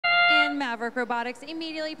Maverick Robotics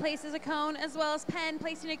immediately places a cone, as well as Penn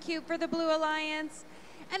placing a cube for the Blue Alliance.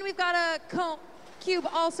 And we've got a cube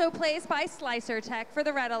also placed by Slicer Tech for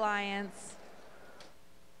the Red Alliance.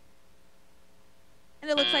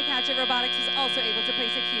 And it looks like Hatchet Robotics is also able to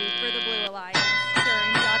place a cube for the Blue Alliance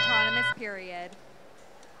during the autonomous period.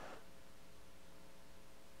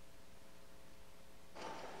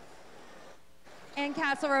 And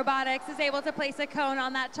Castle Robotics is able to place a cone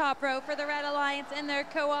on that top row for the Red Alliance in their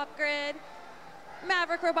co-op grid.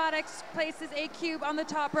 Maverick Robotics places a cube on the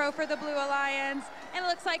top row for the Blue Alliance, and it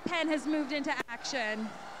looks like Penn has moved into action.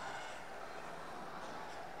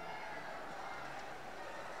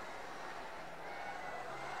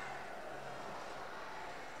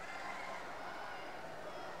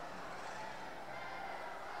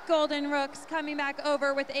 Golden Rooks coming back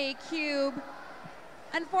over with a cube.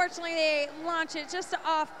 Unfortunately, they launch it just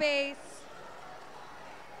off base.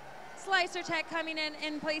 Slicer Tech coming in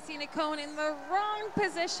and placing a cone in the wrong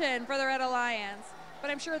position for the Red Alliance,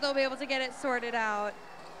 but I'm sure they'll be able to get it sorted out.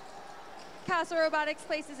 Castle Robotics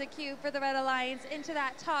places a cube for the Red Alliance into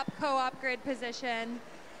that top co-op grid position.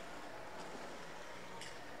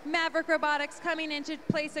 Maverick Robotics coming in to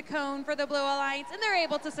place a cone for the Blue Alliance, and they're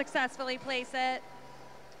able to successfully place it.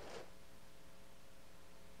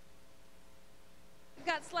 We've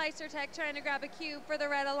got Slicer Tech trying to grab a cube for the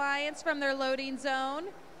Red Alliance from their loading zone.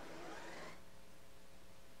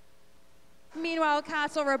 Meanwhile,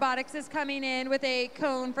 Castle Robotics is coming in with a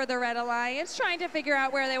cone for the Red Alliance, trying to figure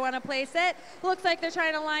out where they want to place it. Looks like they're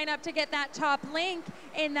trying to line up to get that top link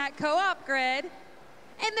in that co-op grid.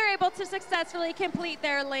 And they're able to successfully complete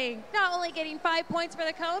their link. Not only getting 5 points for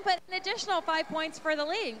the cone, but an additional 5 points for the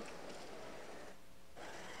link.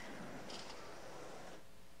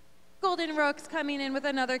 Golden Rooks coming in with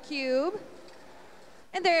another cube.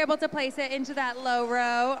 And they're able to place it into that low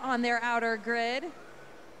row on their outer grid.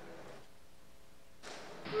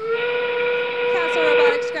 Castle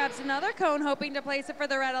Robotics grabs another cone, hoping to place it for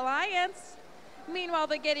the Red Alliance. Meanwhile,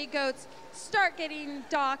 the Giddy Goats start getting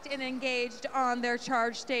docked and engaged on their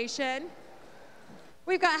charge station.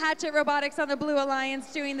 We've got Hatchet Robotics on the Blue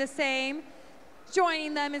Alliance doing the same.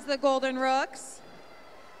 Joining them is the Golden Rooks.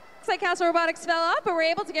 Looks like Castle Robotics fell off, but we're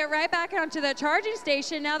able to get right back onto the charging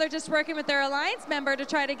station. Now they're just working with their Alliance member to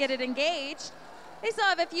try to get it engaged. They still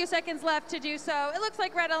have a few seconds left to do so. It looks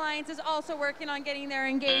like Red Alliance is also working on getting their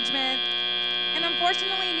engagement. And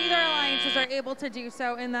unfortunately, neither alliances are able to do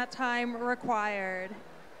so in that time required.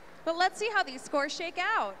 But let's see how these scores shake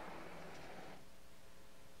out.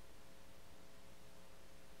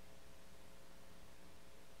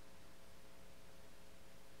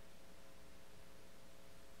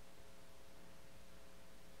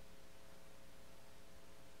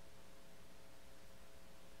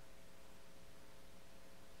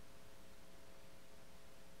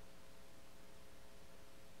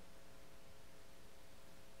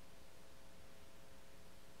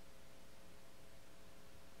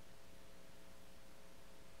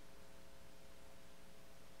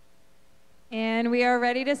 And we are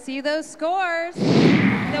ready to see those scores.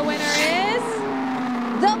 The winner is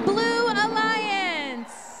the Blue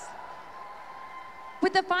Alliance,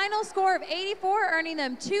 with the final score of 84, earning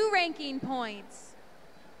them 2 ranking points.